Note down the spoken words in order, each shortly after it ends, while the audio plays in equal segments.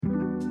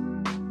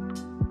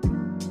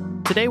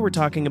Today we're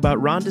talking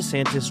about Ron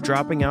DeSantis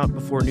dropping out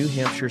before New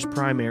Hampshire's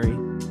primary,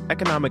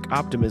 economic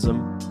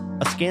optimism,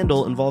 a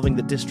scandal involving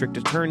the district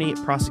attorney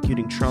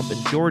prosecuting Trump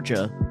in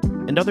Georgia,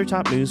 and other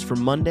top news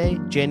from Monday,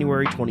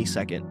 January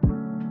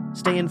 22nd.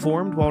 Stay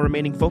informed while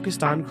remaining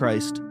focused on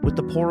Christ with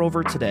the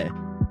pour-over today.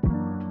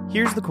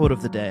 Here's the quote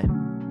of the day.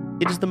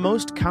 It is the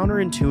most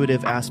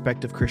counterintuitive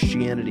aspect of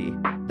Christianity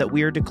that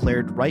we are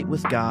declared right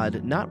with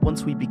God not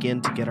once we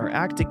begin to get our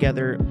act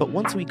together, but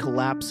once we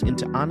collapse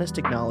into honest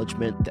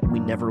acknowledgement that we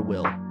never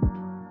will.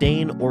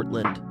 Dane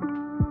Ortland.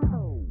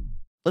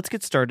 Let's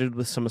get started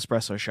with some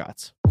espresso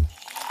shots.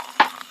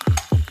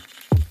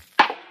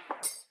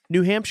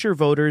 New Hampshire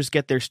voters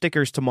get their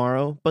stickers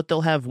tomorrow, but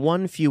they'll have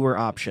one fewer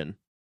option.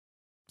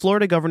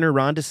 Florida Governor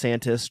Ron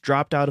DeSantis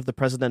dropped out of the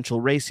presidential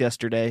race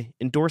yesterday,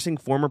 endorsing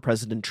former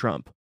President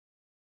Trump.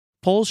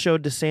 Polls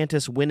showed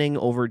DeSantis winning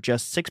over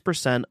just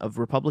 6% of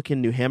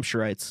Republican New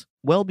Hampshireites,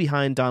 well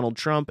behind Donald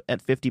Trump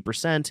at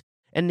 50%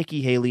 and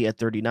Nikki Haley at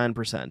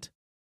 39%.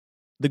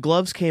 The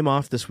gloves came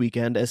off this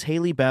weekend as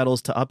Haley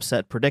battles to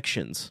upset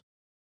predictions.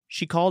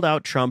 She called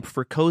out Trump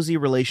for cozy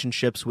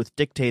relationships with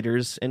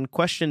dictators and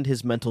questioned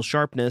his mental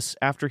sharpness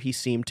after he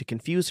seemed to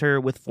confuse her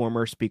with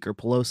former Speaker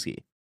Pelosi.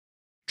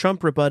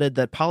 Trump rebutted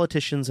that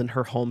politicians in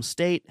her home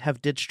state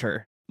have ditched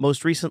her,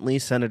 most recently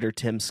Senator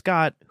Tim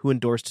Scott, who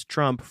endorsed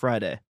Trump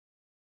Friday.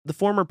 The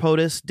former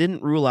POTUS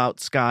didn't rule out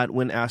Scott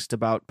when asked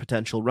about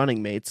potential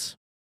running mates.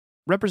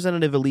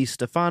 Representative Elise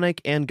Stefanik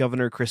and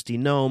Governor Kristi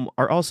Noem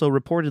are also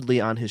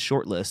reportedly on his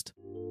shortlist.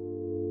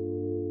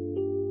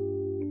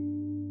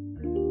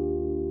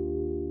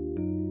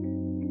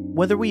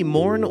 Whether we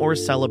mourn or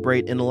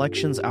celebrate an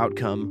election's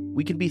outcome,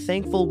 we can be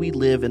thankful we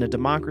live in a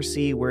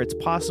democracy where it's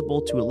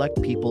possible to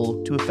elect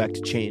people to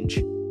effect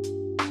change.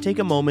 Take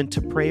a moment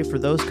to pray for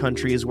those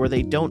countries where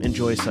they don't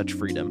enjoy such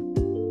freedom.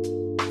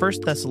 1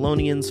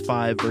 Thessalonians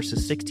 5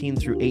 verses 16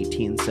 through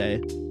 18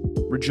 say,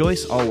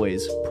 "Rejoice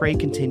always, pray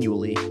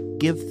continually,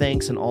 give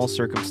thanks in all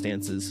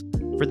circumstances,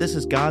 for this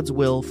is God's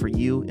will for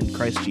you in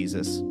Christ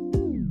Jesus."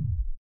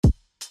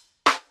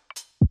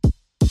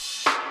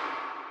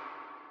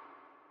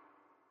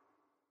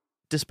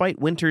 Despite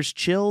winter's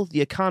chill,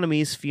 the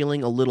economy's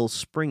feeling a little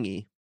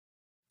springy.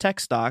 Tech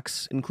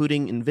stocks,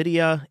 including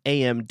Nvidia,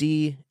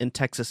 AMD, and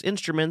Texas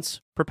Instruments,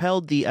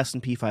 propelled the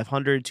S&P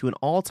 500 to an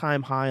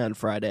all-time high on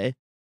Friday,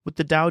 with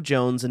the Dow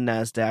Jones and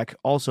Nasdaq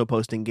also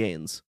posting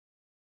gains.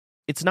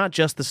 It's not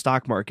just the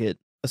stock market.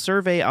 A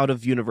survey out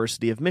of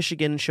University of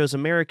Michigan shows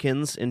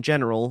Americans, in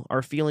general,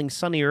 are feeling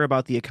sunnier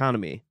about the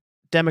economy,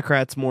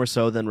 Democrats more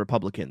so than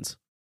Republicans.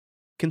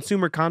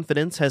 Consumer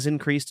confidence has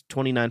increased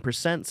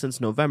 29%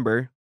 since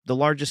November, the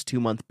largest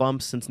two-month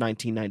bump since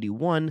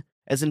 1991,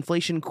 as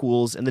inflation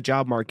cools and the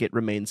job market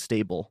remains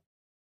stable.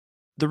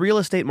 The real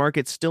estate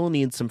market still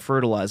needs some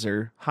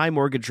fertilizer. High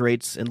mortgage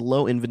rates and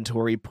low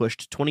inventory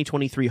pushed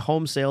 2023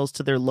 home sales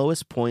to their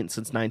lowest point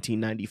since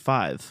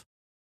 1995.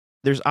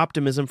 There's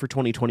optimism for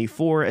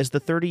 2024 as the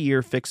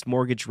 30-year fixed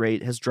mortgage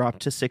rate has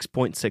dropped to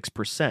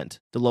 6.6%,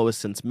 the lowest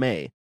since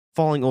May,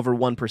 falling over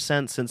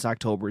 1% since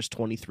October's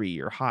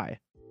 23-year high.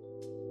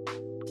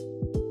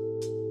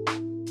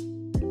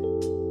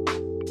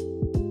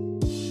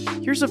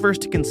 Here's a verse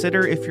to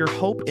consider if your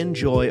hope and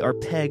joy are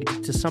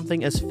pegged to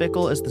something as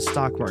fickle as the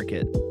stock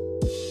market.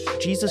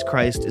 Jesus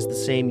Christ is the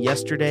same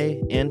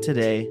yesterday and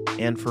today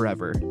and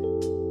forever.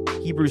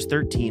 Hebrews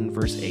 13,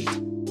 verse 8.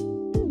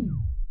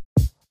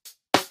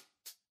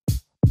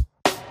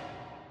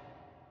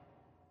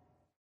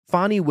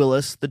 Fani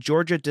Willis, the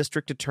Georgia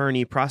district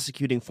attorney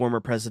prosecuting former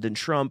President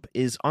Trump,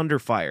 is under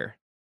fire.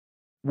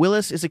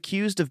 Willis is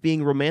accused of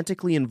being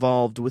romantically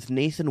involved with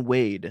Nathan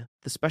Wade,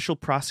 the special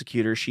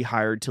prosecutor she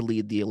hired to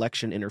lead the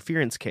election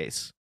interference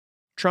case.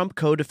 Trump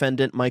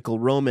co-defendant Michael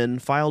Roman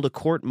filed a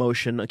court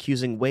motion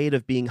accusing Wade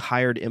of being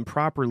hired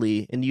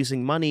improperly and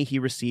using money he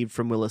received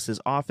from Willis's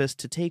office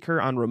to take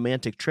her on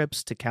romantic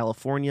trips to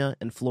California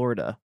and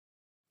Florida.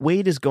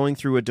 Wade is going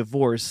through a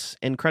divorce,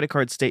 and credit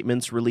card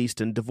statements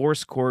released in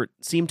divorce court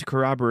seem to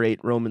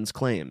corroborate Roman's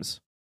claims.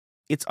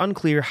 It's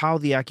unclear how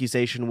the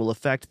accusation will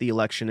affect the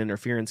election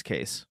interference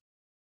case.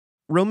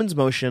 Roman's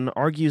motion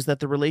argues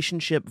that the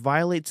relationship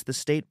violates the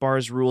state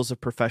bar's rules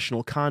of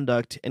professional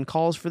conduct and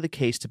calls for the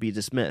case to be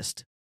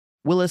dismissed.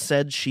 Willis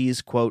said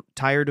she's, quote,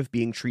 tired of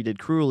being treated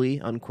cruelly,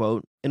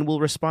 unquote, and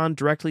will respond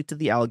directly to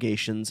the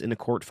allegations in a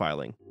court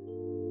filing.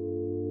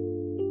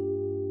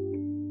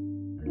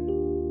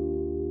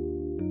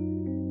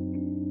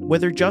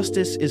 Whether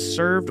justice is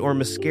served or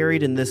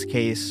miscarried in this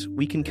case,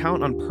 we can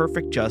count on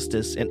perfect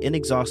justice and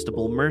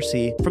inexhaustible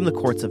mercy from the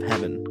courts of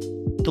heaven.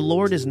 The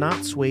Lord is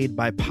not swayed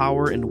by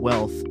power and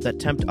wealth that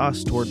tempt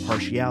us toward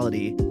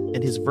partiality,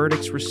 and his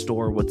verdicts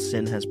restore what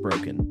sin has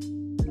broken.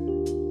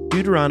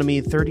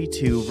 Deuteronomy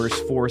 32 verse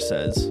 4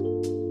 says,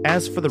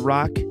 "As for the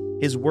rock,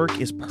 his work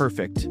is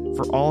perfect,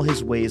 for all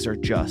his ways are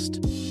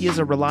just. He is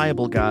a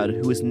reliable God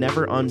who is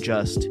never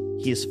unjust.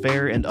 He is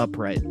fair and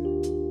upright."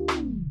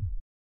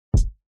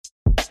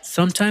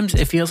 Sometimes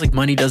it feels like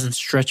money doesn't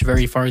stretch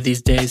very far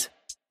these days.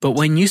 But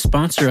when you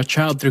sponsor a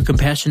child through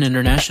Compassion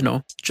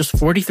International, just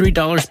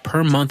 $43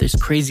 per month is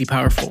crazy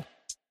powerful.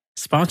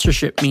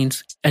 Sponsorship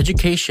means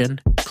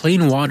education,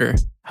 clean water,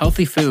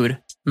 healthy food,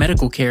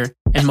 medical care,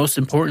 and most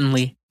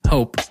importantly,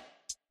 hope.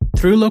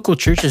 Through local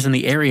churches in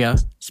the area,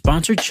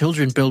 sponsored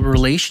children build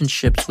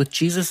relationships with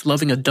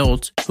Jesus-loving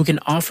adults who can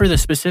offer the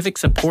specific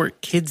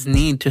support kids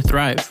need to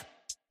thrive.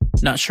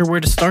 Not sure where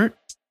to start?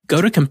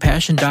 Go to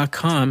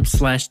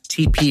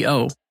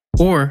compassion.com/TPO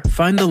or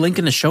find the link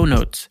in the show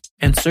notes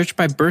and search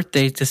by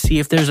birthday to see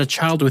if there's a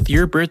child with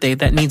your birthday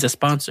that needs a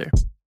sponsor.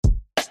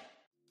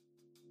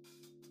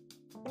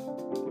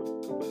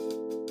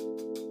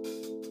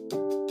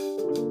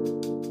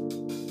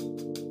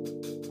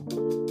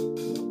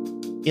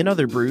 In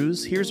other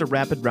brews, here's a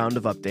rapid round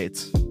of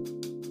updates.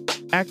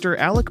 Actor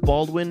Alec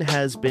Baldwin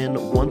has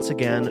been once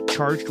again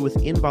charged with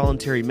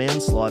involuntary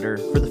manslaughter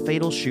for the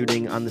fatal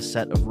shooting on the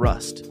set of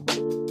Rust.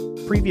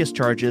 Previous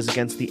charges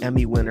against the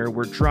Emmy winner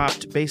were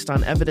dropped based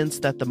on evidence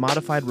that the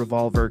modified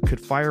revolver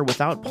could fire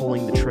without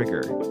pulling the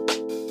trigger.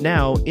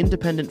 Now,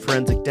 independent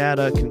forensic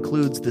data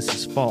concludes this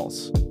is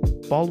false.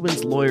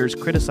 Baldwin's lawyers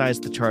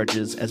criticized the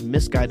charges as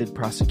misguided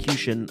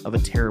prosecution of a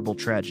terrible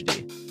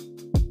tragedy.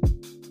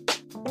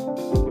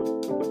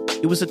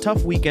 It was a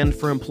tough weekend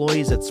for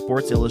employees at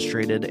Sports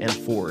Illustrated and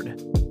Ford.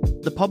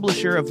 The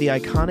publisher of the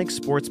iconic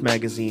sports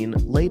magazine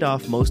laid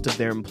off most of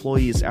their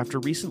employees after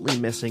recently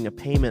missing a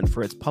payment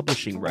for its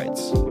publishing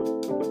rights.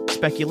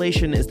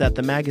 Speculation is that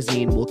the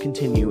magazine will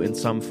continue in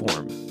some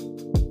form.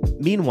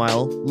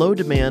 Meanwhile, low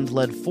demand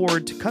led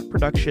Ford to cut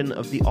production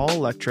of the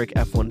all-electric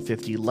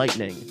F-150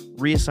 Lightning,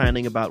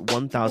 reassigning about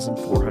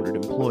 1,400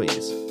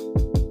 employees.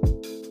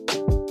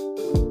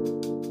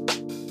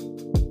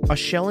 A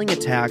shelling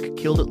attack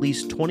killed at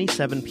least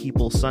 27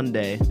 people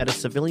Sunday at a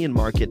civilian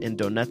market in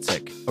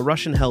Donetsk, a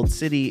Russian-held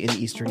city in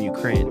eastern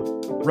Ukraine.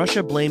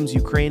 Russia blames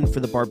Ukraine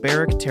for the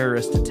barbaric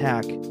terrorist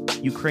attack.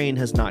 Ukraine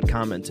has not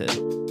commented.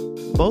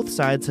 Both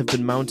sides have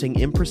been mounting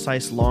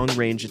imprecise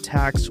long-range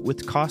attacks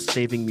with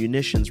cost-saving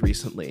munitions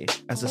recently,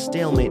 as a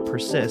stalemate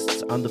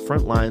persists on the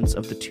front lines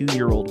of the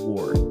 2-year-old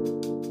war.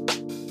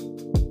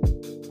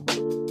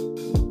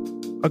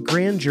 A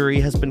grand jury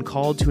has been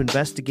called to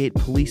investigate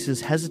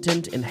police's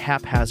hesitant and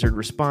haphazard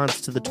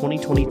response to the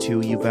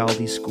 2022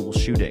 Uvalde school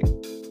shooting.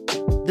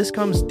 This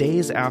comes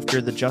days after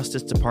the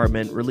Justice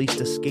Department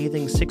released a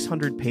scathing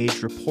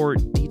 600-page report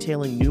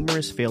detailing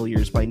numerous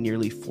failures by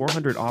nearly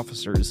 400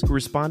 officers who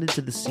responded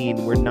to the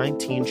scene where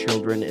 19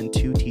 children and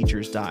 2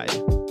 teachers died.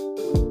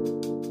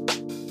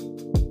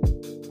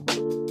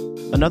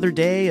 Another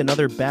day,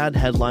 another bad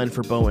headline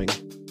for Boeing.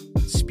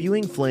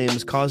 Spewing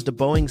flames caused a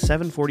Boeing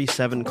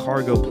 747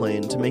 cargo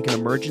plane to make an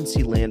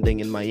emergency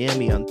landing in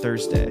Miami on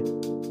Thursday.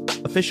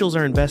 Officials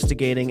are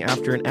investigating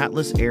after an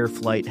Atlas Air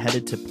flight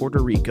headed to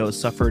Puerto Rico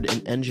suffered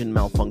an engine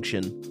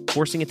malfunction,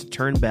 forcing it to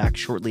turn back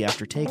shortly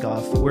after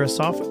takeoff, where a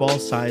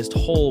softball-sized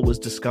hole was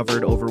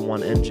discovered over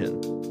one engine.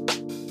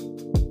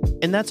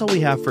 And that's all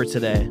we have for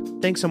today.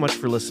 Thanks so much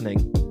for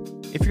listening.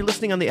 If you're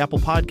listening on the Apple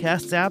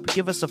Podcasts app,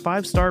 give us a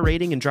 5-star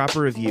rating and drop a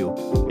review.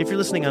 If you're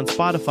listening on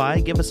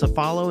Spotify, give us a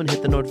follow and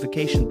hit the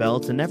notification bell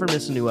to never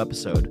miss a new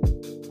episode.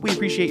 We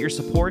appreciate your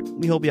support.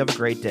 We hope you have a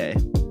great day.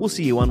 We'll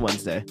see you on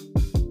Wednesday.